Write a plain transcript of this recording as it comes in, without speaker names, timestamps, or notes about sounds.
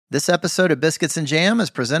This episode of Biscuits and Jam is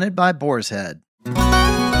presented by Boar's Head.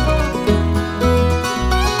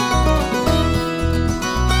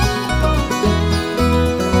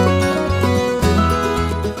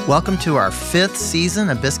 Welcome to our 5th season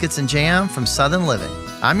of Biscuits and Jam from Southern Living.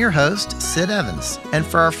 I'm your host, Sid Evans, and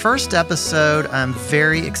for our first episode, I'm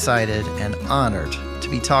very excited and honored to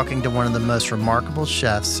be talking to one of the most remarkable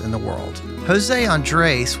chefs in the world. José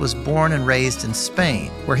Andrés was born and raised in Spain,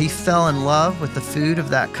 where he fell in love with the food of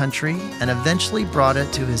that country and eventually brought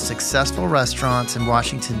it to his successful restaurants in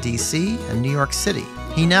Washington, D.C. and New York City.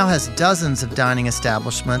 He now has dozens of dining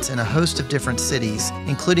establishments in a host of different cities,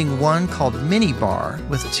 including one called Mini Bar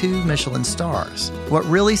with 2 Michelin stars. What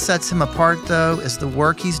really sets him apart, though, is the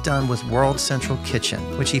work he's done with World Central Kitchen,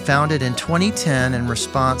 which he founded in 2010 in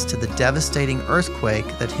response to the devastating earthquake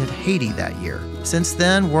that hit Haiti that year. Since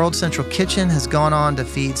then, World Central Kitchen has gone on to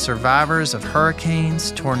feed survivors of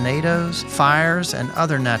hurricanes, tornadoes, fires, and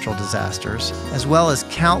other natural disasters, as well as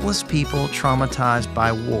countless people traumatized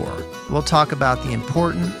by war. We'll talk about the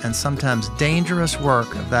important and sometimes dangerous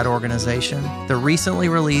work of that organization, the recently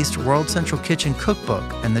released World Central Kitchen Cookbook,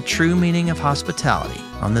 and the true meaning of hospitality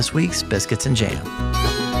on this week's Biscuits and Jam.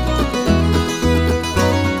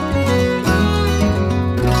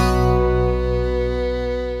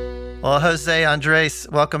 Well, José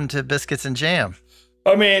Andrés, welcome to Biscuits and Jam.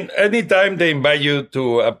 I mean, anytime they invite you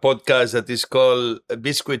to a podcast that is called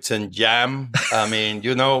Biscuits and Jam, I mean,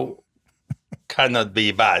 cannot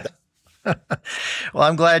be bad. Well,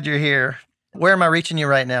 I'm glad you're here. Where am I reaching you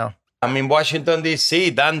right now? I'm in Washington,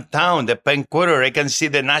 D.C., downtown, the Penn Quarter. I can see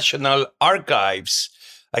the National Archives.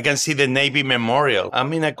 I can see the Navy Memorial.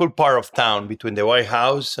 I'm in a cool part of town between the White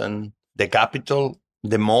House and the Capitol.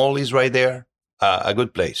 The mall is right there. A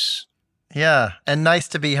good place. Yeah, and nice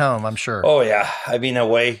to be home, I'm sure. Oh, yeah. I've been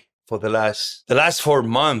away for the last 4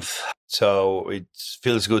 months, so it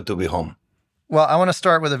feels good to be home. Well, I want to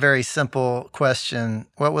start with a very simple question.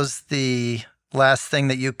 What was the last thing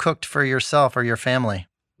that you cooked for yourself or your family?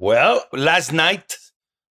 Well, last night,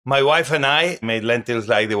 my wife and I made lentils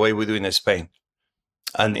like the way we do in Spain.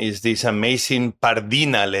 And it's these amazing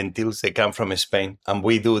pardina lentils. They come from Spain. And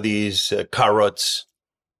we do these carrots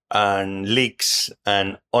and leeks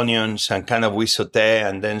and onions and kind of we saute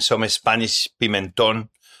and then some Spanish pimenton,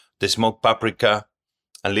 the smoked paprika,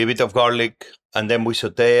 and a little bit of garlic. And then we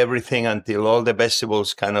saute everything until all the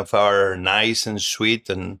vegetables kind of are nice and sweet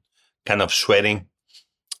and kind of sweating.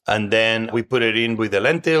 And then we put it in with the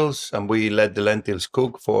lentils and we let the lentils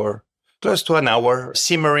cook for close to an hour,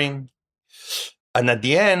 simmering. And at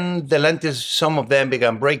the end, the lentils, some of them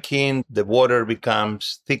began breaking. The water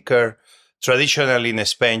becomes thicker. Traditionally in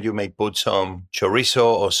Spain, you may put some chorizo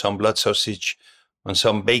or some blood sausage on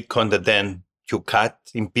some bacon that then you cut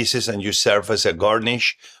in pieces and you serve as a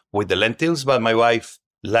garnish with the lentils. But my wife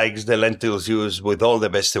likes the lentils used with all the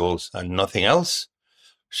vegetables and nothing else.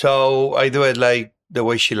 So I do it like the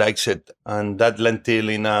way she likes it. And that lentil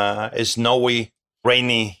in a snowy,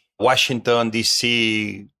 rainy Washington,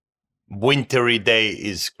 D.C. wintry day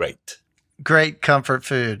is great. Great comfort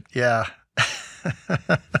food. Yeah.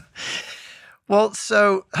 Well,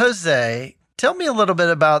 so José, tell me a little bit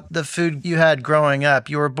about the food you had growing up.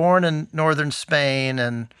 You were born in northern Spain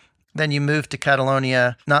and then you moved to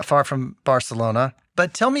Catalonia, not far from Barcelona.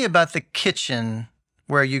 But tell me about the kitchen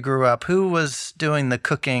where you grew up. Who was doing the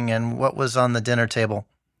cooking and what was on the dinner table?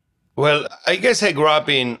 Well, I guess I grew up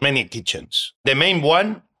in many kitchens. The main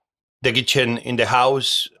one, the kitchen in the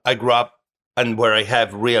house I grew up and where I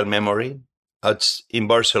have real memory, it's in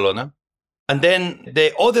Barcelona. And then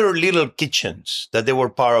the other little kitchens that they were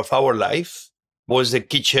part of our life was the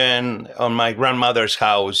kitchen on my grandmother's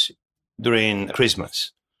house during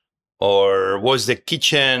Christmas, or was the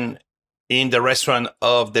kitchen in the restaurant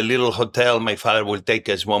of the little hotel my father will take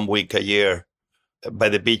us 1 week a year by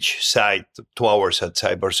the beach side, 2 hours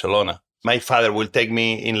outside Barcelona. My father will take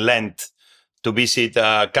me in Lent to visit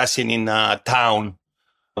a cousin in a town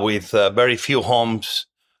with very few homes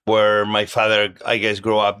where my father, I guess,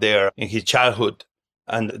 grew up there in his childhood.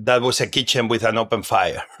 And that was a kitchen with an open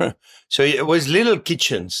fire. So it was little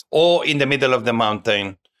kitchens, or in the middle of the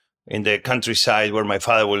mountain, in the countryside where my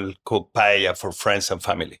father will cook paella for friends and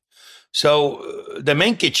family. So the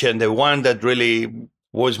main kitchen, the one that really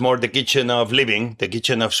was more the kitchen of living, the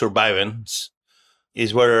kitchen of survivance,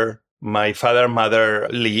 is where my father and mother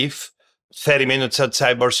live, 30 minutes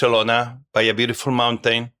outside Barcelona by a beautiful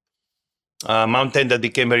mountain. A mountain that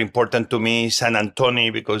became very important to me, San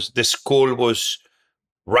Antonio, because the school was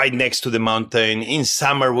right next to the mountain. In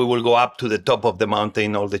summer, we will go up to the top of the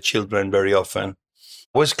mountain, all the children very often.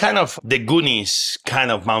 It was kind of the Goonies kind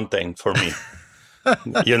of mountain for me,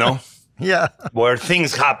 you know? Yeah. where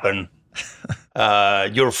things happen.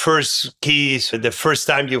 Your first kiss, the first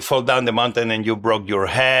time you fall down the mountain and you broke your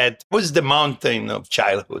head, was the mountain of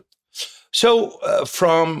childhood. So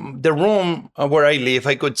from the room where I live,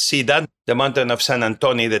 I could see that the mountain of San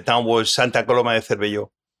Antonio, the town was Santa Coloma de Cervello.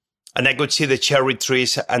 And I could see the cherry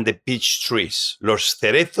trees and the peach trees, los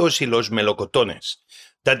cerezos y los melocotones,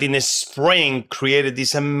 that in the spring created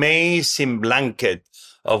this amazing blanket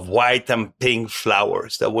of white and pink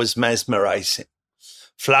flowers that was mesmerizing.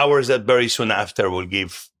 Flowers that very soon after will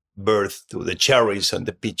give birth to the cherries and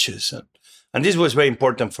the peaches. And this was very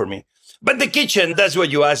important for me. But the kitchen, that's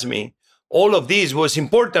what you asked me. All of this was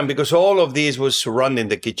important because all of this was surrounding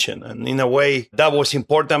the kitchen. And in a way, that was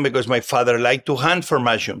important because my father liked to hunt for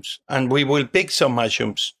mushrooms. And we will pick some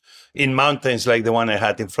mushrooms in mountains like the one I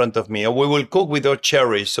had in front of me. Or we will cook with those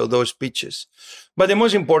cherries or those peaches. But the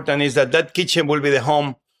most important is that that kitchen will be the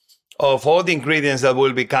home of all the ingredients that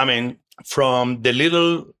will be coming from the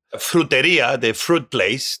little fruteria, the fruit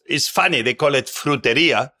place. It's funny, they call it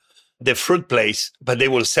fruteria, the fruit place, but they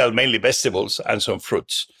will sell mainly vegetables and some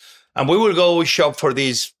fruits. And we will go shop for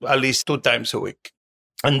these at least 2 times a week.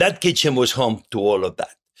 And that kitchen was home to all of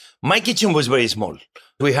that. My kitchen was very small.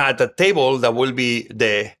 We had a table that will be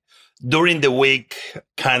the during the week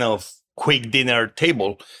kind of quick dinner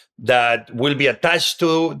table that will be attached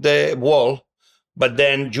to the wall, but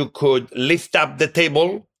then you could lift up the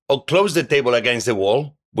table or close the table against the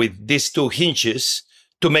wall with these 2 hinges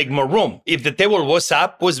to make more room. If the table was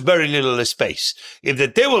up, was very little space. If the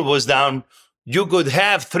table was down, you could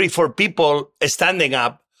have 3-4 people standing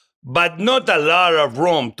up, but not a lot of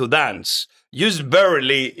room to dance, just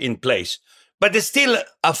barely in place. But it's still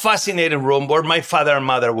a fascinating room where my father and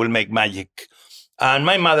mother will make magic. And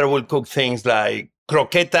my mother will cook things like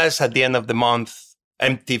croquetas at the end of the month,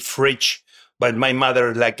 empty fridge. But my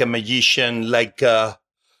mother, like a magician, like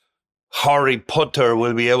Harry Potter,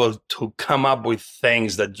 will be able to come up with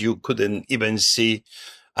things that you couldn't even see.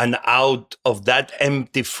 And out of that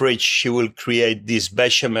empty fridge, she will create this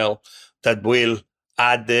bechamel that will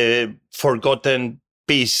add the forgotten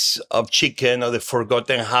piece of chicken or the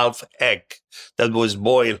forgotten half egg that was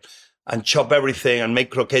boiled and chop everything and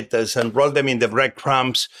make croquetas and roll them in the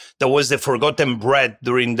breadcrumbs. That was the forgotten bread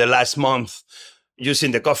during the last month,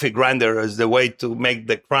 using the coffee grinder as the way to make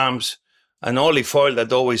the crumbs, and olive oil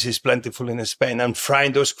that always is plentiful in Spain, and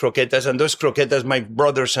frying those croquetas. And those croquetas, my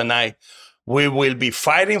brothers and I, we will be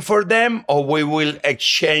fighting for them, or we will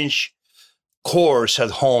exchange chores at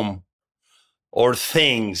home or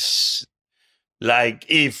things. Like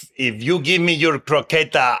if you give me your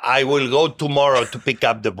croqueta, I will go tomorrow to pick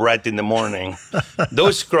up the bread in the morning.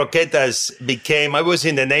 Those croquetas became, I was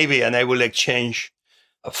in the Navy and I will exchange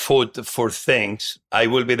food for things. I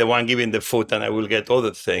will be the one giving the food and I will get other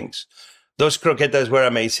things. Those croquetas were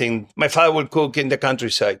amazing. My father would cook in the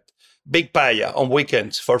countryside, big paella on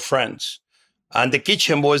weekends for friends. And the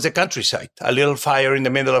kitchen was the countryside, a little fire in the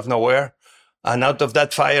middle of nowhere. And out of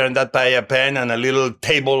that fire and that paella pan and a little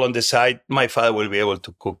table on the side, my father will be able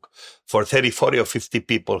to cook for 30, 40 or 50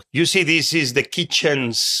 people. You see, this is the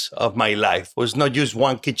kitchens of my life. It was not just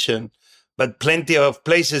one kitchen, but plenty of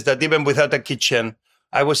places that even without a kitchen,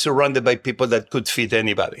 I was surrounded by people that could feed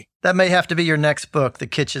anybody. That may have to be your next book, The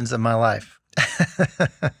Kitchens of My Life.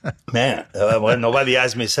 Man, well, nobody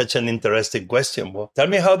asked me such an interesting question. Well, tell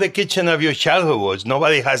me how the kitchen of your childhood was.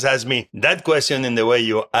 Nobody has asked me that question in the way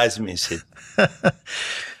you asked me, Sid.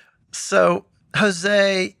 So,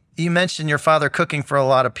 Jose, you mentioned your father cooking for a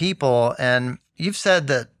lot of people, and you've said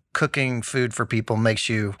that cooking food for people makes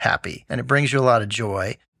you happy, and it brings you a lot of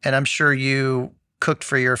joy. And I'm sure you cooked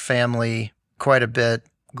for your family quite a bit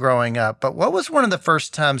growing up. But what was one of the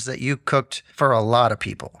first times that you cooked for a lot of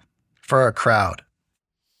people? For a crowd?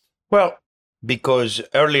 Well, because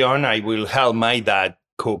early on I will help my dad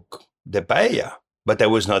cook the paella, but I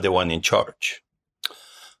was not the one in charge.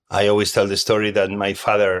 I always tell the story that my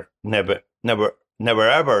father never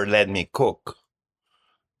ever let me cook.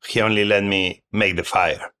 He only let me make the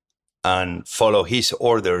fire and follow his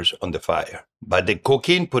orders on the fire. But the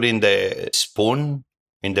cooking, putting the spoon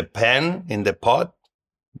in the pan, in the pot,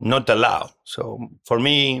 not allowed. So for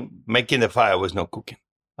me, making the fire was not cooking.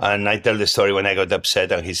 And I tell the story when I got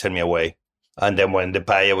upset and he sent me away. And then when the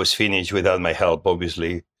paella was finished without my help,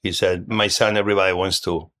 obviously, he said, my son, everybody wants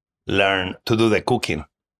to learn to do the cooking,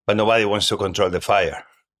 but nobody wants to control the fire.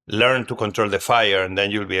 Learn to control the fire and then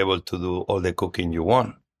you'll be able to do all the cooking you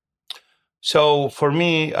want. So for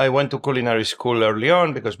me, I went to culinary school early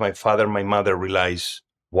on because my father and my mother realized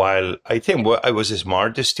while I think I was a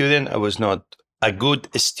smart student, I was not a good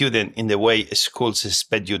student in the way schools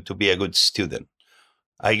expect you to be a good student.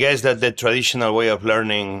 I guess that the traditional way of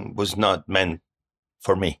learning was not meant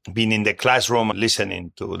for me. Being in the classroom,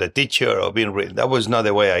 listening to the teacher or being read, that was not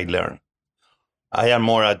the way I learned. I am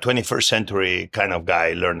more a 21st century kind of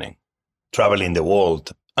guy learning, traveling the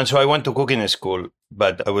world. And so I went to cooking school,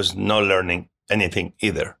 but I was not learning anything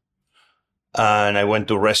either. And I went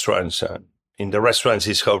to restaurants. And in the restaurants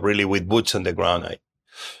is how really with boots on the ground,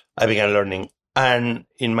 I began learning. And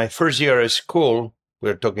in my first year of school,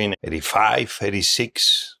 we're talking 85,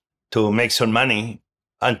 86, to make some money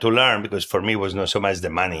and to learn, because for me it was not so much the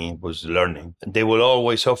money, it was learning. They will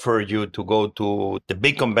always offer you to go to the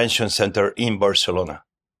big convention center in Barcelona,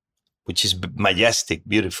 which is majestic,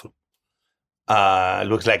 beautiful.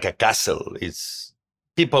 Looks like a castle.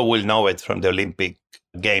 People will know it from the Olympic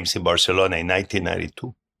Games in Barcelona in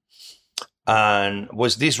 1992. And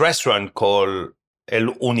was this restaurant called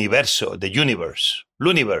El Universo, the universe.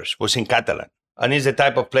 L'Univers was in Catalan. And it's the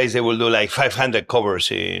type of place they will do like 500 covers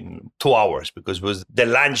in 2 hours, because it was the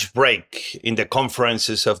lunch break in the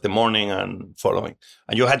conferences of the morning and following.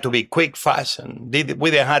 And you had to be quick, fast, and we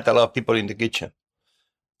didn't have a lot of people in the kitchen.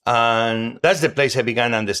 And that's the place I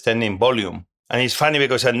began understanding volume. And it's funny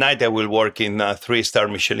because at night I will work in a 3-star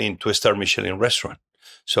Michelin, 2-star Michelin restaurant.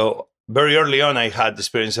 So very early on, I had the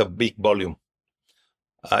experience of big volume.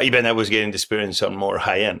 Even I was getting the experience on more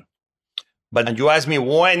high end. But you ask me,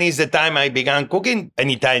 when is the time I began cooking?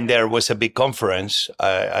 Anytime there was a big conference,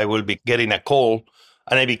 I will be getting a call,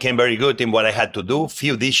 and I became very good in what I had to do.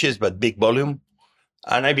 Few dishes, but big volume.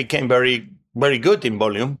 And I became very, very good in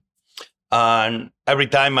volume. And every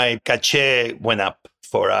time my cachet went up.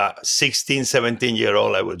 For a 16,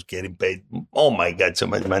 17-year-old, I was getting paid, oh my God, so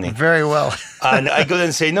much money. Very well. And I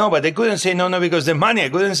couldn't say no, but I couldn't say no because the money. I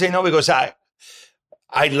couldn't say no because I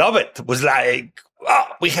love it. It was like, oh,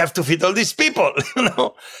 we have to feed all these people, you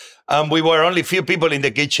know. We were only few people in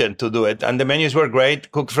the kitchen to do it. And the menus were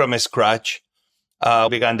great, cooked from scratch.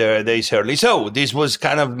 Began their days early. So this was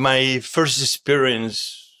kind of my first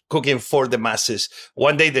experience cooking for the masses.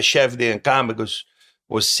 One day the chef didn't come because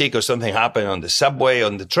was sick or something happened on the subway,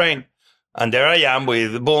 on the train. And there I am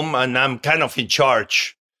with boom, and I'm kind of in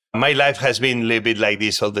charge. My life has been a little bit like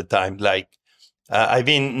this all the time. Like I've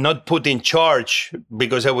been not put in charge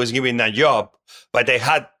because I was given a job, but I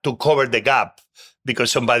had to cover the gap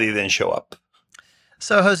because somebody didn't show up.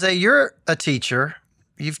 So Jose, you're a teacher.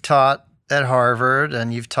 You've taught at Harvard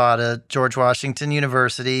and you've taught at George Washington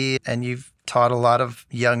University and you've taught a lot of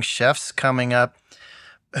young chefs coming up.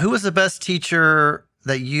 Who was the best teacher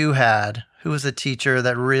that you had? Who was a teacher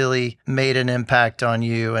that really made an impact on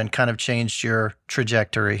you and kind of changed your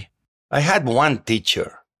trajectory? I had one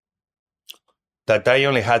teacher that I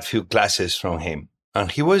only had few classes from him. And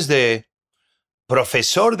he was the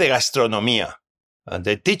profesor de gastronomía,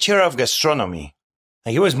 the teacher of gastronomy.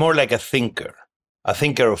 And he was more like a thinker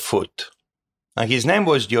of food. And his name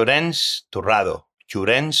was Llorenç Torrado.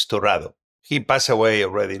 He passed away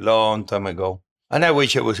already long time ago. And I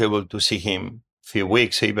wish I was able to see him a few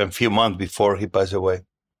weeks, even a few months before he passed away.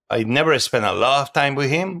 I never spent a lot of time with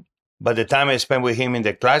him, but the time I spent with him in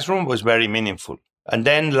the classroom was very meaningful. And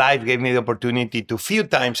then life gave me the opportunity to few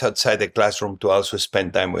times outside the classroom to also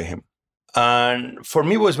spend time with him. And for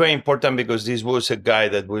me, it was very important because this was a guy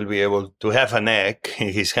that will be able to have an egg in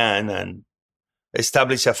his hand and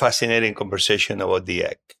establish a fascinating conversation about the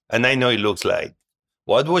egg. And I know it looks like,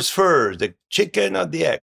 what was first, the chicken or the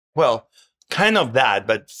egg? Well, kind of that,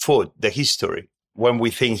 but food, the history, when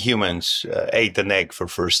we think humans ate an egg for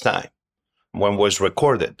first time, when was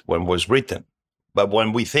recorded, when was written, but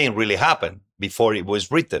when we think really happened before it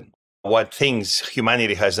was written, what things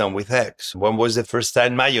humanity has done with eggs, when was the first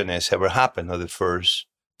time mayonnaise ever happened or the first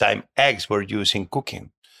time eggs were used in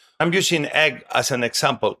cooking. I'm using egg as an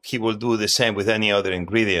example. He will do the same with any other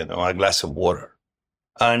ingredient or a glass of water.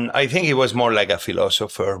 And I think he was more like a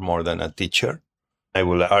philosopher more than a teacher. I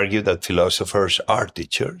will argue that philosophers are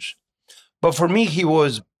teachers. But for me, he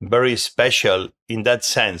was very special in that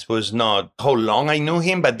sense. It was not how long I knew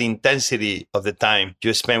him, but the intensity of the time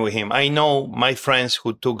you spent with him. I know my friends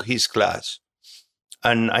who took his class.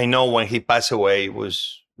 And I know when he passed away, it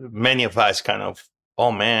was many of us kind of,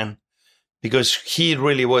 oh man, because he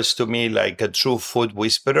really was to me like a true food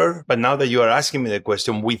whisperer. But now that you are asking me the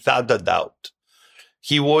question, without a doubt,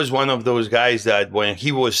 he was one of those guys that when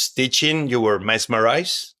he was teaching, you were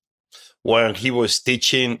mesmerized. When he was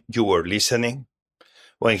teaching, you were listening.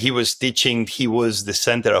 When he was teaching, he was the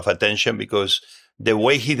center of attention because the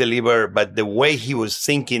way he delivered, but the way he was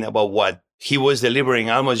thinking about what he was delivering,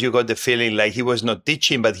 almost you got the feeling like he was not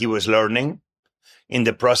teaching, but he was learning in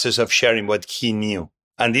the process of sharing what he knew.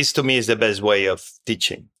 And this to me is the best way of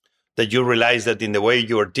teaching. that you realize that in the way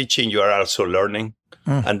you are teaching, you are also learning.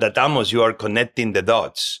 And that almost you are connecting the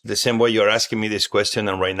dots. The same way you're asking me this question,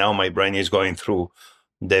 and right now my brain is going through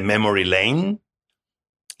the memory lane.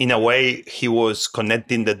 In a way, he was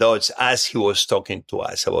connecting the dots as he was talking to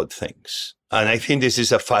us about things. And I think this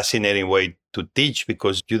is a fascinating way to teach,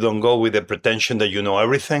 because you don't go with the pretension that you know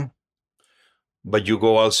everything, but you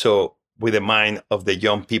go also with the mind of the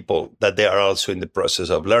young people that they are also in the process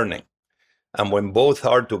of learning. And when both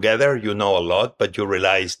are together, you know a lot, but you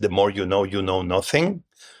realize the more you know nothing.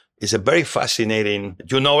 It's a very fascinating,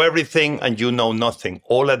 you know everything and you know nothing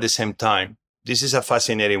all at the same time. This is a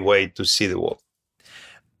fascinating way to see the world.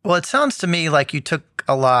 Well, it sounds to me like you took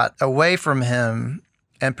a lot away from him.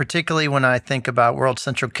 And particularly when I think about World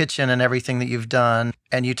Central Kitchen and everything that you've done,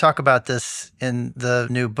 and you talk about this in the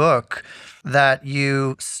new book, that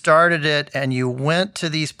you started it and you went to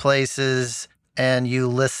these places and you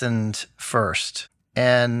listened first.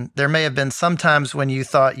 And there may have been some times when you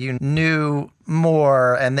thought you knew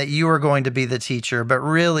more and that you were going to be the teacher, but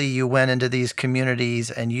really you went into these communities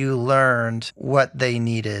and you learned what they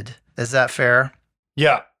needed. Is that fair?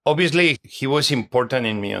 Yeah, obviously he was important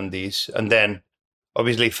in me on this. And then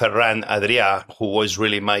obviously Ferran Adrià, who was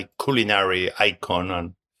really my culinary icon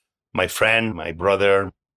and my friend, my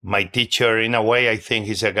brother, my teacher. In a way, I think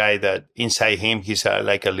he's a guy that inside him, he's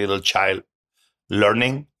like a little child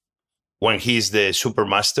learning when he's the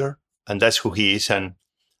supermaster, and that's who he is. And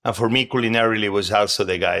for me, culinarily was also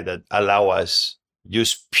the guy that allow us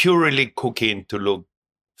use purely cooking to look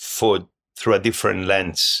food through a different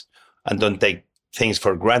lens and don't take things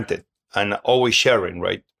for granted and always sharing,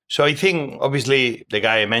 right? So I think, obviously, the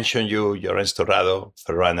guy I mentioned, Llorenç Torrado,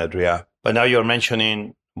 Ferran Adrià, but now you're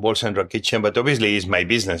mentioning World Central Kitchen, but obviously it's my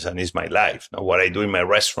business and it's my life, what I do in my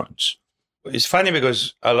restaurants. It's funny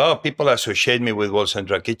because a lot of people associate me with World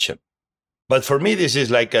Central Kitchen. But for me, this is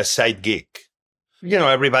like a side gig.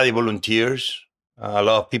 Everybody volunteers. A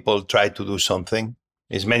lot of people try to do something.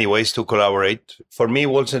 There's many ways to collaborate. For me,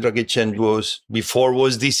 World Central Kitchen was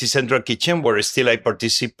DC Central Kitchen, where still I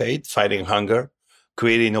participate, fighting hunger,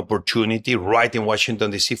 creating opportunity right in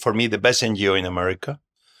Washington, D.C. For me, the best NGO in America.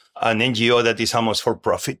 An NGO that is almost for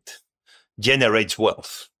profit, generates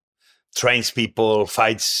wealth, trains people,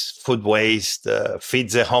 fights food waste,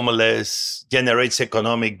 feeds the homeless, generates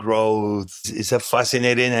economic growth. It's a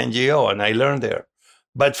fascinating NGO, and I learned there.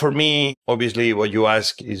 But for me, obviously, what you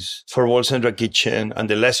ask is for World Central Kitchen and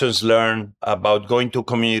the lessons learned about going to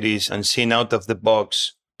communities and seeing out of the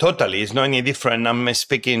box. Totally, it's not any different. I'm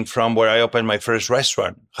speaking from where I opened my first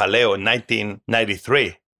restaurant, Jaleo, in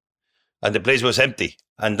 1993. And the place was empty.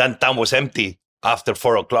 And downtown was empty after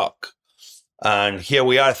 4 o'clock. And here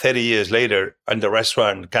we are 30 years later, and the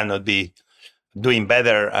restaurant cannot be doing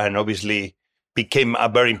better, and obviously became a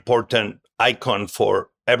very important icon for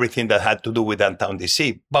everything that had to do with downtown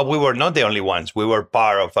DC. But we were not the only ones. We were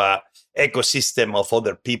part of an ecosystem of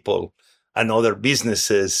other people and other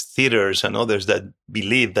businesses, theaters, and others that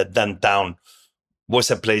believed that downtown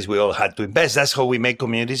was a place we all had to invest. That's how we make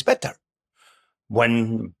communities better.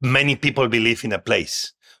 When many people believe in a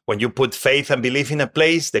place. When you put faith and belief in a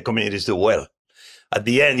place, the communities do well. At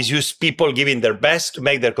the end, it's just people giving their best to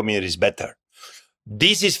make their communities better.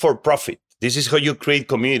 This is for profit. This is how you create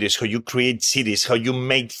communities, how you create cities, how you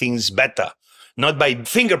make things better. Not by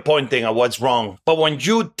finger pointing at what's wrong, but when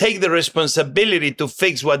you take the responsibility to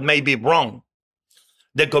fix what may be wrong.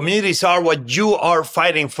 The communities are what you are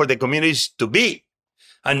fighting for the communities to be,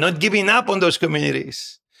 and not giving up on those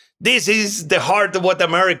communities. This is the heart of what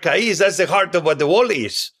America is. That's the heart of what the world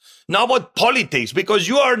is. Not about politics, because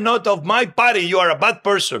you are not of my party. You are a bad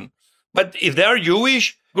person. But if they are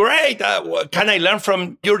Jewish, great. Can I learn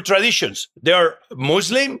from your traditions? They are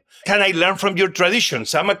Muslim. Can I learn from your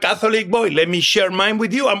traditions? I'm a Catholic boy. Let me share mine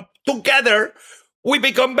with you. And together, we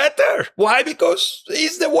become better. Why? Because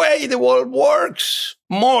it's the way the world works.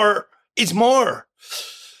 More is more.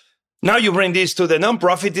 Now you bring this to the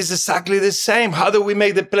nonprofit, it's exactly the same. How do we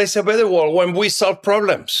make the place a better world? When we solve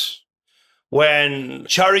problems. When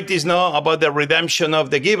charity is not about the redemption of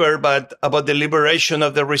the giver, but about the liberation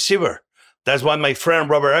of the receiver. That's what my friend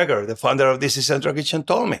Robert Egger, the founder of DC Central Kitchen,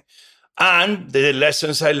 told me. And the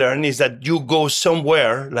lessons I learned is that you go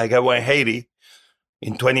somewhere, like I went to Haiti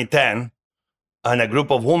in 2010, and a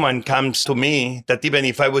group of women comes to me that even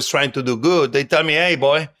if I was trying to do good, they tell me, hey,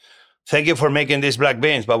 boy, thank you for making these black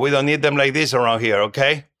beans, but we don't eat them like this around here,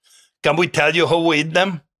 okay? Can we tell you how we eat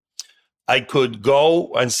them? I could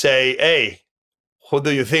go and say, hey, who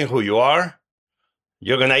do you think who you are?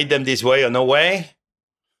 You're going to eat them this way or no way?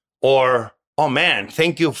 Or, oh man,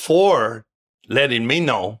 thank you for letting me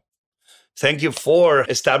know Thank you for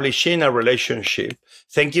establishing a relationship.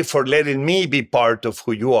 Thank you for letting me be part of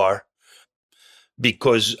who you are,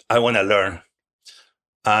 because I want to learn.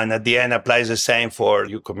 And at the end, applies the same for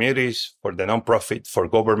your communities, for the nonprofit, for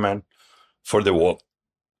government, for the world.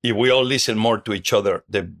 If we all listen more to each other,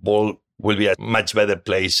 the world will be a much better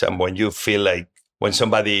place. And when you feel like when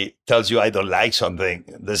somebody tells you, I don't like something,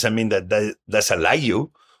 doesn't mean that they doesn't like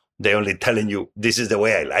you. They're only telling you, this is the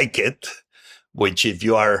way I like it, which if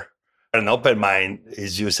you are an open mind,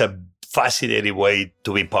 is just a fascinating way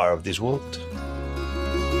to be part of this world.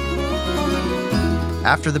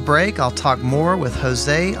 After the break, I'll talk more with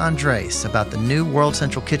José Andrés about the new World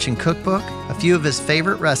Central Kitchen cookbook, a few of his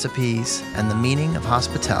favorite recipes, and the meaning of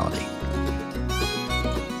hospitality.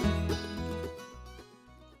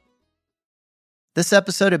 This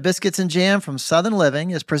episode of Biscuits and Jam from Southern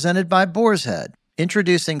Living is presented by Boar's Head,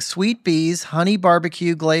 introducing Sweet Bee's Honey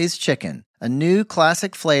Barbecue Glazed Chicken, a new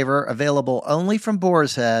classic flavor available only from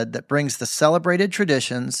Boar's Head that brings the celebrated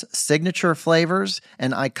traditions, signature flavors,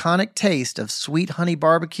 and iconic taste of sweet honey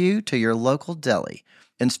barbecue to your local deli.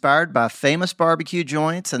 Inspired by famous barbecue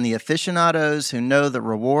joints and the aficionados who know the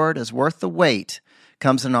reward is worth the wait,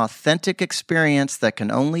 comes an authentic experience that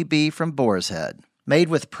can only be from Boar's Head. Made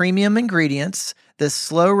with premium ingredients, this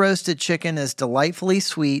slow-roasted chicken is delightfully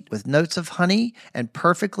sweet with notes of honey and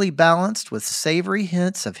perfectly balanced with savory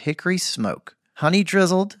hints of hickory smoke. Honey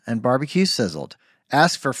drizzled and barbecue sizzled.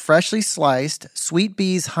 Ask for freshly sliced Sweet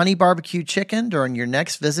Bee's Honey Barbecue Chicken during your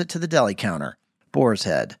next visit to the deli counter. Boar's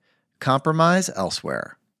Head. Compromise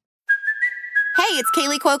elsewhere. Hey, it's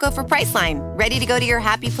Kaylee Cuoco for Priceline. Ready to go to your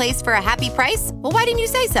happy place for a happy price? Well, why didn't you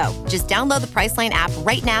say so? Just download the Priceline app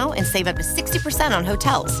right now and save up to 60% on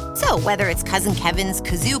hotels. So whether it's Cousin Kevin's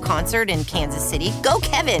Kazoo Concert in Kansas City, go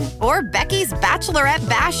Kevin, or Becky's Bachelorette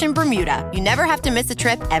Bash in Bermuda, you never have to miss a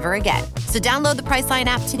trip ever again. So download the Priceline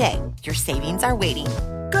app today. Your savings are waiting.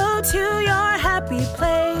 Go to your happy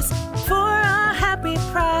place for a happy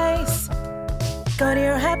price. Go to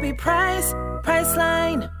your happy price,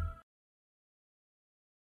 Priceline.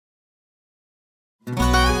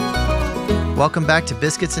 Welcome back to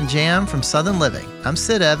Biscuits and Jam from Southern Living. I'm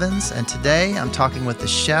Sid Evans, and today I'm talking with the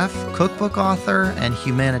chef, cookbook author, and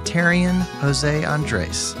humanitarian, José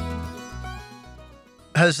Andrés.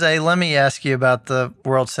 José, let me ask you about the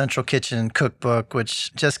World Central Kitchen cookbook,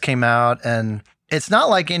 which just came out, and it's not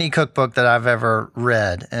like any cookbook that I've ever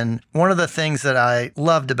read. And one of the things that I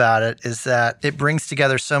loved about it is that it brings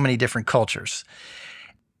together so many different cultures.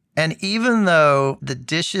 And even though the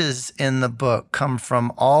dishes in the book come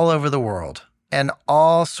from all over the world and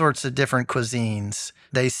all sorts of different cuisines,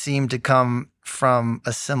 they seem to come from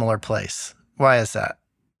a similar place. Why is that?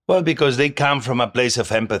 Well, because they come from a place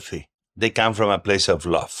of empathy. They come from a place of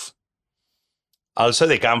love. Also,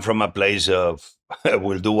 they come from a place of,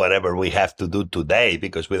 we'll do whatever we have to do today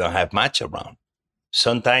because we don't have much around.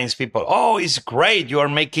 Sometimes people, oh, it's great, you are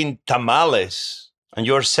making tamales. And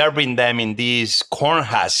you're serving them in this corn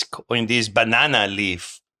husk or in this banana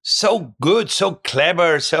leaf. So good, so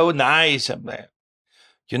clever, so nice.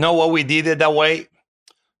 You know why we did it that way?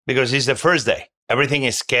 Because it's the first day. Everything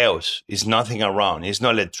is chaos. It's nothing around. It's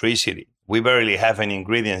no electricity. We barely have any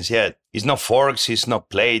ingredients yet. It's no forks, it's no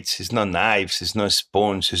plates, it's no knives, it's no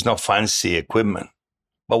spoons, it's no fancy equipment.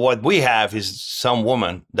 But what we have is some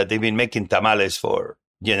woman that they've been making tamales for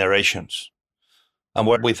generations. And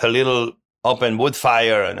we're with a little open wood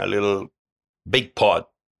fire and a little big pot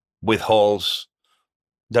with holes.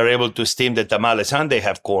 They're able to steam the tamales, and they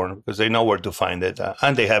have corn because they know where to find it.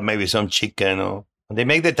 And they have maybe some chicken. And they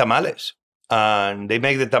make the tamales. And they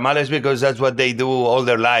make the tamales because that's what they do all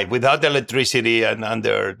their life, without electricity and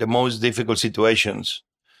under the most difficult situations.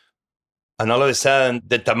 And all of a sudden,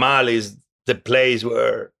 the tamal is the place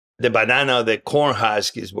where the banana, the corn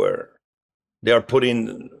husk is where they are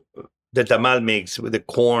putting the tamal mix with the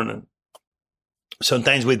corn.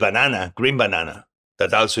 Sometimes with banana, green banana,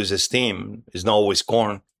 that also is a steam, is not always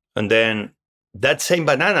corn. And then that same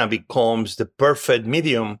banana becomes the perfect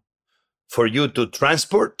medium for you to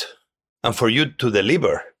transport and for you to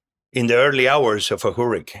deliver in the early hours of a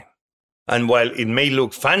hurricane. And while it may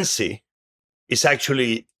look fancy, it's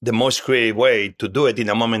actually the most creative way to do it in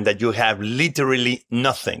a moment that you have literally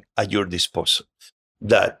nothing at your disposal.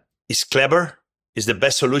 That is clever, is the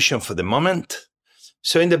best solution for the moment.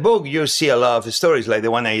 So in the book, you see a lot of stories like the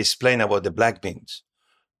one I explained about the black beans.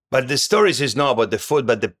 But the stories is not about the food,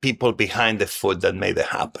 but the people behind the food that made it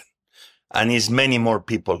happen. And it's many more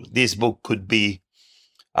people. This book could be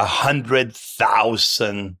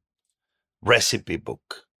 100,000 recipe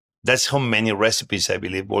book. That's how many recipes I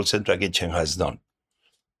believe World Central Kitchen has done,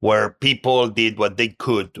 where people did what they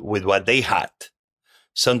could with what they had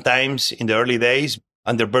sometimes in the early days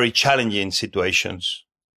under very challenging situations.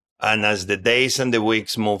 And as the days and the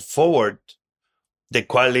weeks move forward, the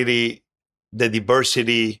quality, the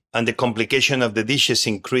diversity, and the complication of the dishes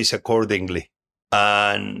increase accordingly.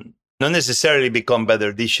 And not necessarily become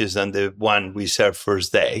better dishes than the one we served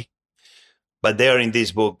first day. But there in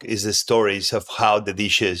this book is the stories of how the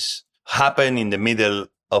dishes happen in the middle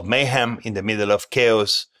of mayhem, in the middle of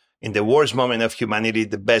chaos, in the worst moment of humanity,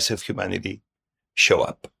 the best of humanity show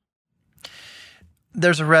up.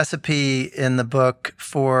 There's a recipe in the book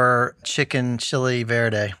for chicken chili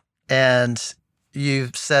verde, and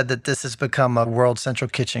you've said that this has become a World Central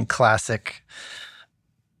Kitchen classic.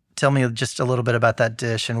 Tell me just a little bit about that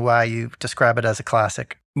dish and why you describe it as a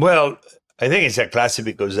classic. Well, I think it's a classic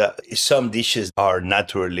because some dishes are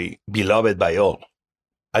naturally beloved by all.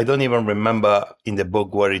 I don't even remember in the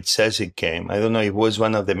book where it says it came. I don't know if it was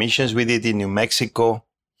one of the missions we did in New Mexico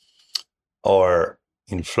or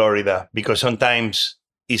in Florida, because sometimes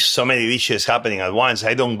it's so many dishes happening at once.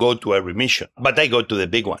 I don't go to every mission, but I go to the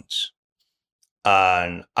big ones.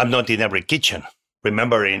 And I'm not in every kitchen.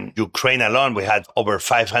 Remember, in Ukraine alone, we had over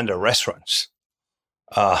 500 restaurants.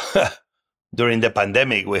 During the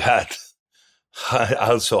pandemic, we had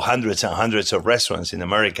also hundreds and hundreds of restaurants in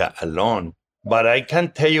America alone. But I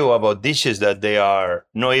can tell you about dishes that they are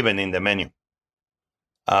not even in the menu,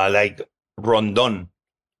 like rondon.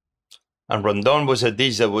 And rondon was a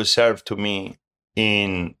dish that was served to me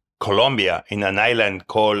in Colombia, in an island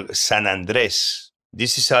called San Andrés.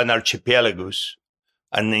 This is an archipelagus.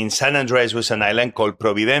 And in San Andrés was an island called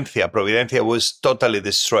Providencia. Providencia was totally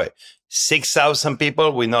destroyed. 6,000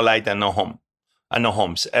 people with no light and no home. And no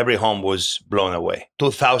homes. Every home was blown away.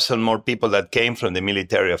 2,000 more people that came from the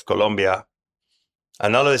military of Colombia.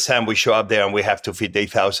 And all of a sudden we show up there and we have to feed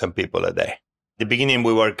 8,000 people a day. At the beginning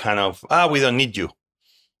we were kind of, we don't need you.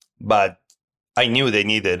 But I knew they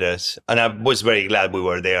needed us. And I was very glad we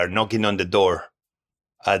were there, knocking on the door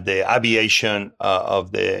at the aviation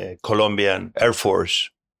of the Colombian Air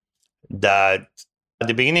Force. That at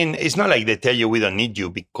the beginning, it's not like they tell you we don't need you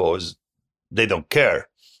because they don't care.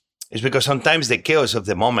 It's because sometimes the chaos of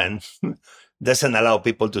the moment doesn't allow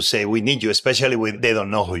people to say we need you, especially when they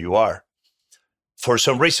don't know who you are. For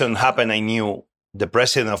some reason happened, I knew the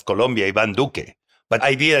president of Colombia, Iván Duque, but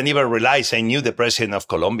I didn't even realize I knew the president of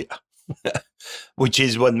Colombia, which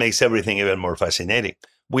is what makes everything even more fascinating.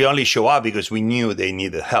 We only show up because we knew they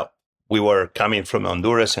needed help. We were coming from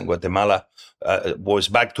Honduras and Guatemala, was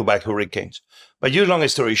back-to-back hurricanes. But use long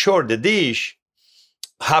story short, the dish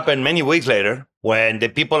happened many weeks later when the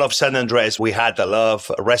people of San Andres, we had a lot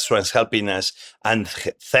of restaurants helping us. And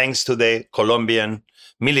thanks to the Colombian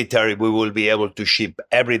military, we will be able to ship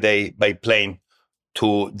every day by plane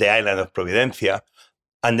to the island of Providencia.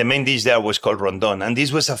 And the main dish there was called rondon. And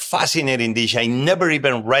this was a fascinating dish I never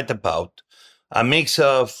even read about. A mix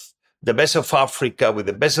of the best of Africa with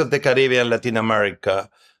the best of the Caribbean, Latin America.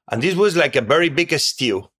 And this was like a very big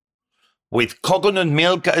stew with coconut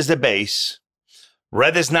milk as the base,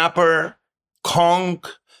 red snapper, conch,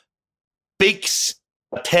 pig's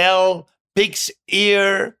tail, pig's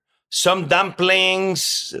ear, some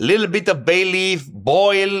dumplings, a little bit of bay leaf,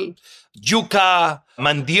 boil, yuca,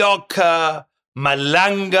 mandioca,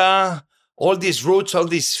 malanga, all these roots, all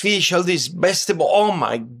these fish, all these vegetables. Oh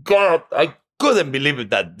my God, I couldn't believe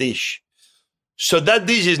that dish. So that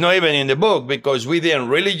dish is not even in the book because we didn't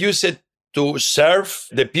really use it to serve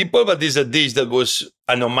the people, but it's a dish that was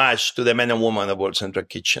an homage to the men and women of World Central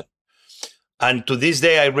Kitchen. And to this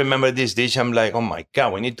day, I remember this dish. I'm like, oh my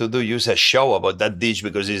God, we need to use a show about that dish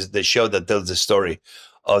because it's the show that tells the story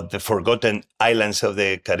of the forgotten islands of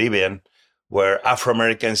the Caribbean where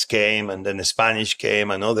Afro-Americans came and then the Spanish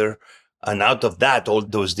came and out of that, all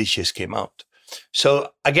those dishes came out.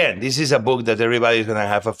 So again, this is a book that everybody's going to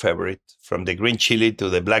have a favorite, from the green chili to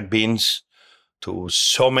the black beans to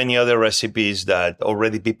so many other recipes that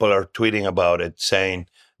already people are tweeting about it, saying,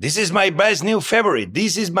 this is my best new favorite.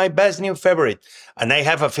 This is my best new favorite. And I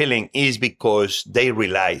have a feeling is because they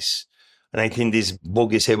realize, and I think this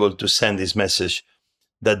book is able to send this message,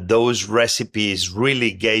 that those recipes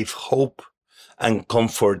really gave hope and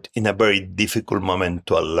comfort in a very difficult moment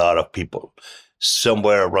to a lot of people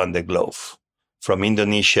somewhere around the globe, from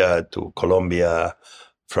Indonesia to Colombia,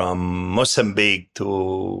 from Mozambique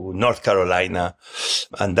to North Carolina.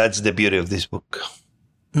 And that's the beauty of this book.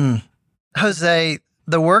 Jose,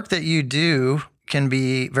 the work that you do can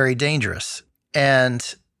be very dangerous.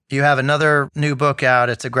 And you have another new book out.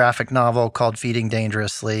 It's a graphic novel called Feeding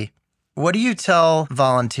Dangerously. What do you tell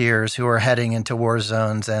volunteers who are heading into war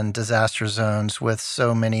zones and disaster zones with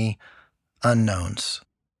so many unknowns?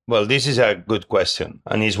 Well, this is a good question.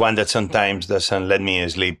 And it's one that sometimes doesn't let me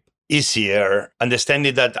sleep easier.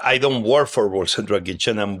 Understanding that I don't work for World Central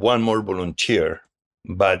Kitchen, I'm one more volunteer.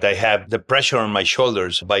 But I have the pressure on my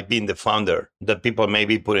shoulders by being the founder that people may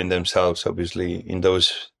be putting themselves, obviously, in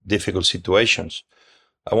those difficult situations.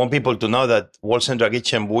 I want people to know that World Central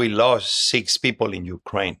Kitchen, we lost 6 people in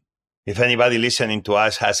Ukraine. If anybody listening to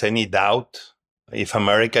us has any doubt if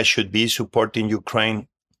America should be supporting Ukraine,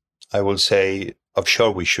 I will say, of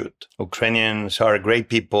sure we should. Ukrainians are great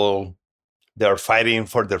people. They are fighting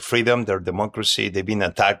for their freedom, their democracy. They've been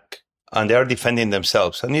attacked, and they are defending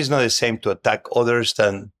themselves. And it's not the same to attack others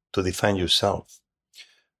than to defend yourself.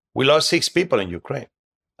 We lost 6 people in Ukraine,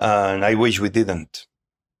 and I wish we didn't.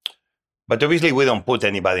 But obviously, we don't put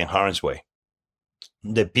anybody in harm's way.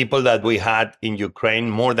 The people that we had in Ukraine,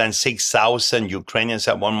 more than 6,000 Ukrainians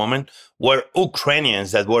at one moment, were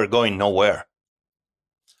Ukrainians that were going nowhere.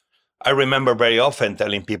 I remember very often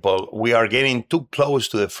telling people, we are getting too close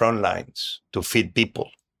to the front lines to feed people.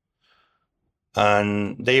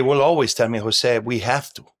 And they will always tell me, Jose, we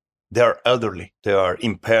have to. They are elderly, they are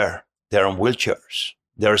impaired, they are on wheelchairs,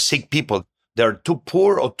 they are sick people, they are too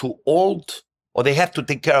poor or too old, or they have to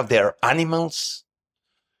take care of their animals.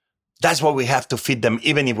 That's why we have to feed them,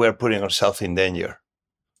 even if we're putting ourselves in danger.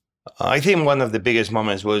 I think one of the biggest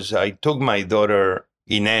moments was I took my daughter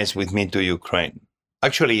Inez with me to Ukraine.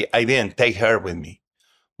 Actually, I didn't take her with me.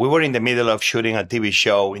 We were in the middle of shooting a TV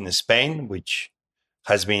show in Spain, which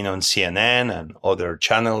has been on CNN and other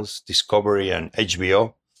channels, Discovery and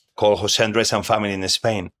HBO, called José Andrés and Family in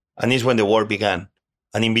Spain. And it's when the war began.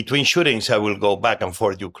 And in between shootings, I will go back and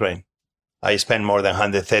forth Ukraine. I spent more than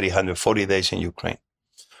 130, 140 days in Ukraine.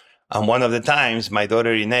 And one of the times, my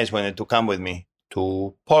daughter Inez wanted to come with me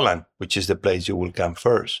to Poland, which is the place you will come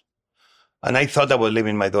first. And I thought I was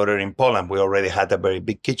leaving my daughter in Poland. We already had a very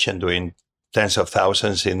big kitchen doing tens of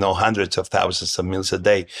thousands, if not hundreds of thousands of meals a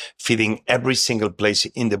day, feeding every single place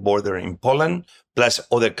in the border in Poland, plus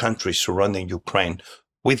other countries surrounding Ukraine,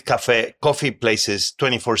 with coffee places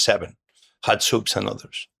 24/7, hot soups and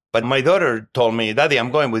others. But my daughter told me, Daddy, I'm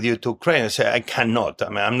going with you to Ukraine. I said, I cannot.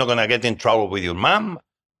 I'm not going to get in trouble with your mom.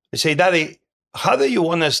 I say, Daddy, how do you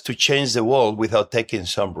want us to change the world without taking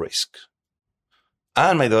some risk?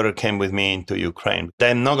 And my daughter came with me into Ukraine.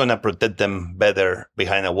 I'm not going to protect them better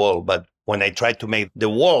behind a wall, but when I try to make the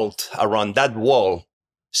world around that wall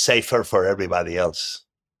safer for everybody else.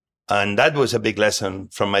 And that was a big lesson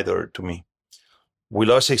from my daughter to me. We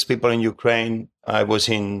lost 6 people in Ukraine. I was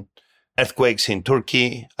in earthquakes in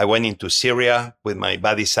Turkey. I went into Syria with my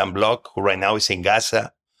buddy Sam Block, who right now is in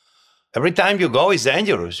Gaza. Every time you go, it's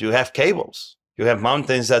dangerous. You have cables. You have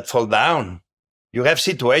mountains that fall down. You have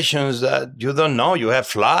situations that you don't know. You have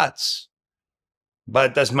floods.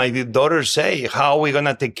 But as my daughters say, how are we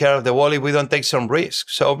going to take care of the world if we don't take some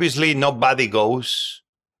risks? So obviously, nobody goes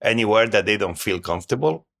anywhere that they don't feel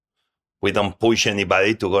comfortable. We don't push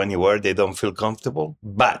anybody to go anywhere they don't feel comfortable.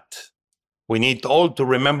 But we need all to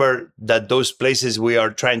remember that those places we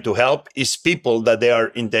are trying to help is people that they are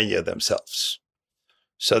in danger themselves.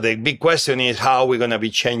 So the big question is, how are we going to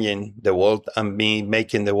be changing the world and be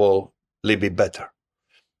making the world a little bit better?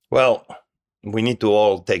 Well, we need to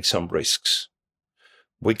all take some risks.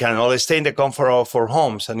 We can all stay in the comfort of our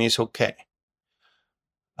homes, and it's okay.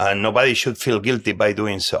 And nobody should feel guilty by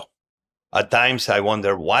doing so. At times, I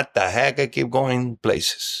wonder, what the heck I keep going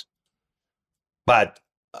places? But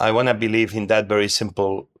I want to believe in that very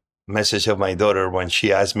simple message of my daughter when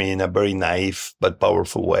she asked me in a very naive but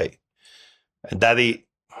powerful way, Daddy,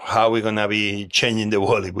 how are we going to be changing the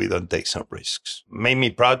world if we don't take some risks? Made me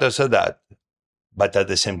proud as of that. But at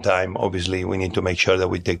the same time, obviously, we need to make sure that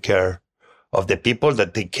we take care of the people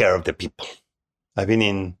that take care of the people. I've been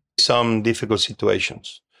in some difficult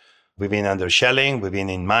situations. We've been under shelling, we've been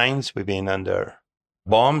in mines, we've been under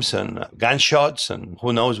bombs and gunshots and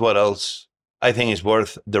who knows what else. I think it's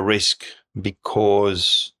worth the risk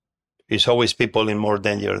because it's always people in more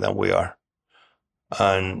danger than we are.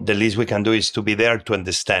 And the least we can do is to be there to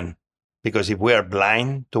understand. Because if we are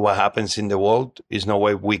blind to what happens in the world, there's no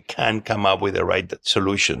way we can come up with the right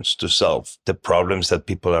solutions to solve the problems that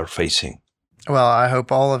people are facing. Well, I hope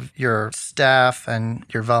all of your staff and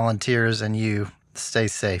your volunteers and you stay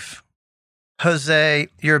safe. Jose,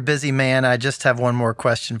 you're a busy man. I just have one more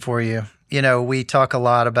question for you. You know, we talk a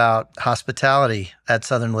lot about hospitality at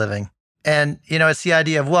Southern Living. And, you know, it's the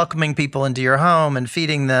idea of welcoming people into your home and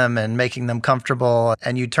feeding them and making them comfortable,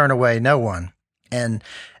 and you turn away no one. And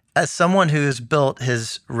as someone who's built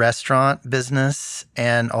his restaurant business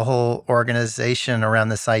and a whole organization around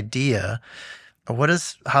this idea, what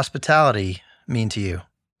does hospitality mean to you?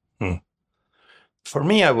 For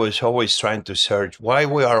me, I was always trying to search why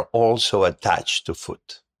we are all so attached to food.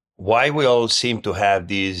 Why we all seem to have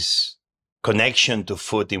this connection to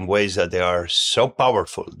food in ways that they are so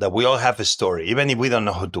powerful, that we all have a story, even if we don't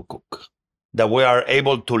know how to cook. That we are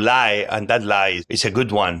able to lie, and that lie is a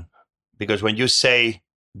good one. Because when you say,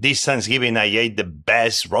 this Thanksgiving, I ate the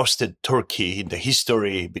best roasted turkey in the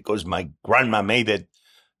history because my grandma made it,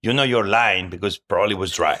 you know you're lying because probably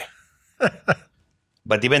was dry.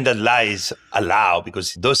 But even that lie is allowed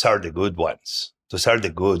because those are the good ones. Those are the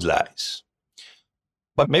good lies.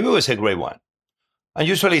 But maybe it was a great one. And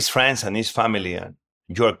usually it's friends and it's family, and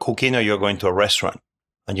you're cooking or you're going to a restaurant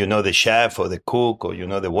and you know the chef or the cook or you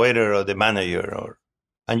know the waiter or the manager.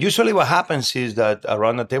 And usually what happens is that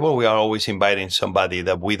around the table, we are always inviting somebody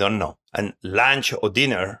that we don't know. And lunch or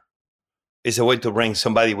dinner is a way to bring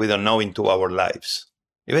somebody we don't know into our lives.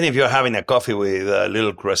 Even if you're having a coffee with a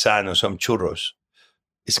little croissant or some churros,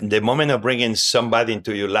 it's the moment of bringing somebody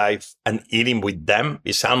into your life and eating with them.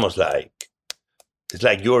 It's almost like, it's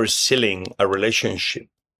like you're sealing a relationship.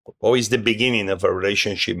 Always the beginning of a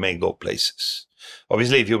relationship may go places.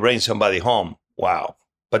 Obviously, if you bring somebody home, wow.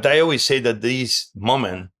 But I always say that this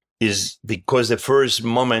moment is because the first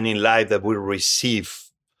moment in life that we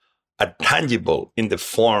receive a tangible in the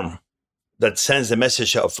form that sends the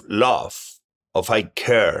message of love, of I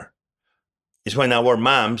care, is when our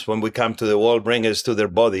moms, when we come to the world, bring us to their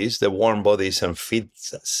bodies, their warm bodies, and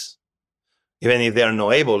feeds us. Even if they are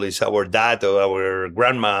not able, it's our dad or our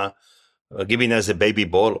grandma giving us a baby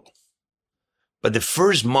bottle. But the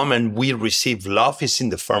first moment we receive love is in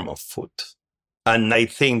the form of food. And I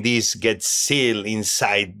think this gets sealed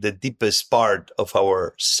inside the deepest part of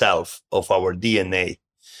our self, of our DNA,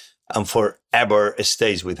 and forever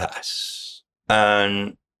stays with us.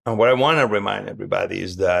 And what I want to remind everybody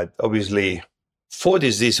is that obviously food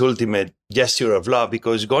is this ultimate gesture of love,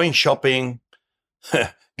 because going shopping,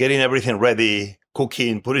 getting everything ready,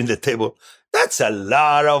 cooking, putting the table, that's a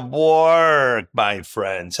lot of work, my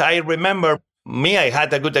friends. I remember I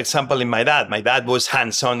had a good example in my dad. My dad was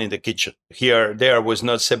hands-on in the kitchen. There was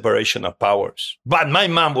no separation of powers. But my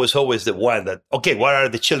mom was always the one that, okay, what are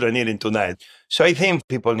the children eating tonight? So I think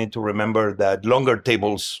people need to remember that longer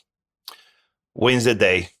tables wins the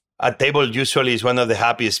day. A table usually is one of the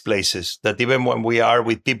happiest places, that even when we are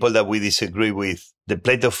with people that we disagree with, the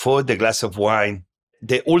plate of food, the glass of wine,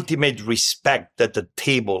 the ultimate respect that the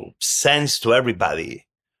table sends to everybody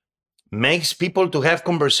makes people to have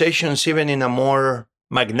conversations even in a more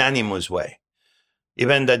magnanimous way.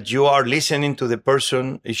 Even that you are listening to the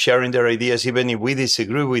person, is sharing their ideas, even if we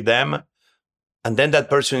disagree with them, and then that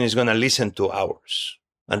person is going to listen to ours.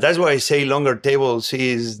 And that's why I say longer tables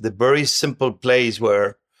is the very simple place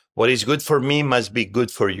where what is good for me must be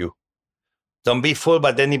good for you. Don't be fooled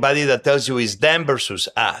by anybody that tells you it's them versus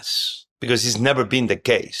us, because it's never been the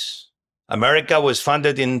case. America was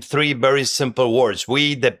founded in 3 very simple words: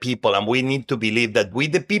 we the people. And we need to believe that we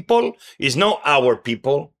the people is not our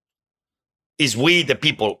people, is we the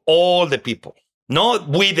people, all the people. Not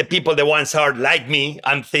we the people, the ones are like me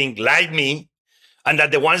and think like me, and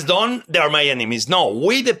that the ones don't, they are my enemies. No,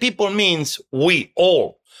 we the people means we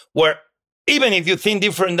all, where even if you think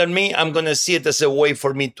different than me, I'm going to see it as a way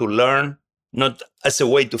for me to learn, not as a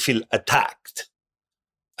way to feel attacked.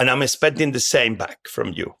 And I'm expecting the same back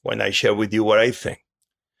from you when I share with you what I think.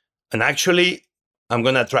 And actually, I'm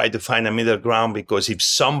going to try to find a middle ground, because if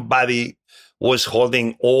somebody was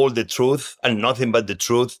holding all the truth and nothing but the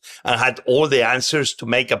truth and had all the answers to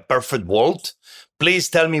make a perfect world, please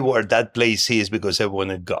tell me where that place is, because I want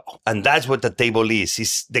to go. And that's what the table is.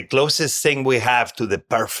 It's the closest thing we have to the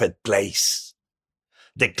perfect place.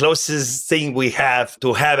 The closest thing we have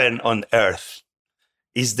to heaven on earth.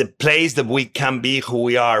 Is the place that we can be who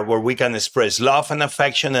we are, where we can express love and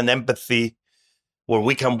affection and empathy, where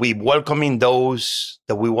we can be welcoming those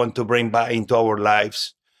that we want to bring back into our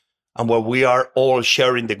lives, and where we are all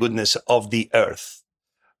sharing the goodness of the earth.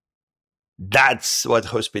 That's what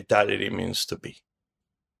hospitality means to be.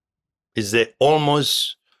 It's the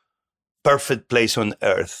almost perfect place on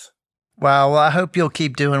earth. Wow. Well, I hope you'll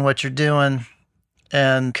keep doing what you're doing.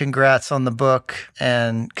 And congrats on the book,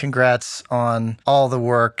 and congrats on all the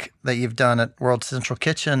work that you've done at World Central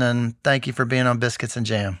Kitchen. And thank you for being on Biscuits and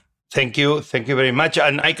Jam. Thank you. Thank you very much.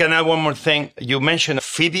 And I can add one more thing. You mentioned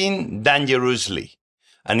Feeding Dangerously,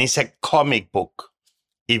 and it's a comic book.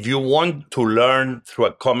 If you want to learn through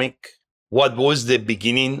a comic what was the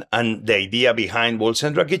beginning and the idea behind World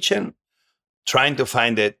Central Kitchen, trying to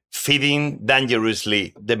find it, Feeding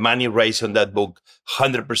Dangerously, the money raised on that book,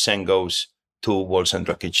 100% goes to World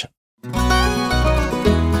Central Kitchen.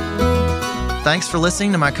 Thanks for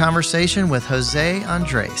listening to my conversation with José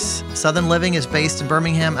Andrés. Southern Living is based in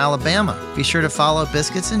Birmingham, Alabama. Be sure to follow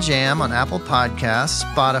Biscuits and Jam on Apple Podcasts,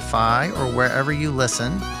 Spotify, or wherever you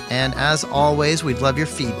listen. And as always, we'd love your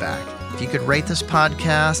feedback. If you could rate this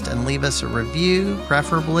podcast and leave us a review,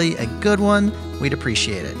 preferably a good one, we'd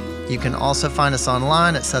appreciate it. You can also find us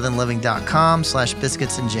online at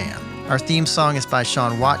southernliving.com/biscuitsandjam. Our theme song is by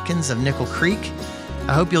Sean Watkins of Nickel Creek.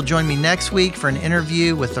 I hope you'll join me next week for an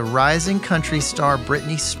interview with the rising country star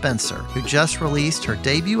Brittany Spencer, who just released her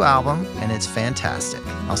debut album, and it's fantastic.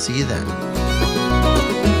 I'll see you then.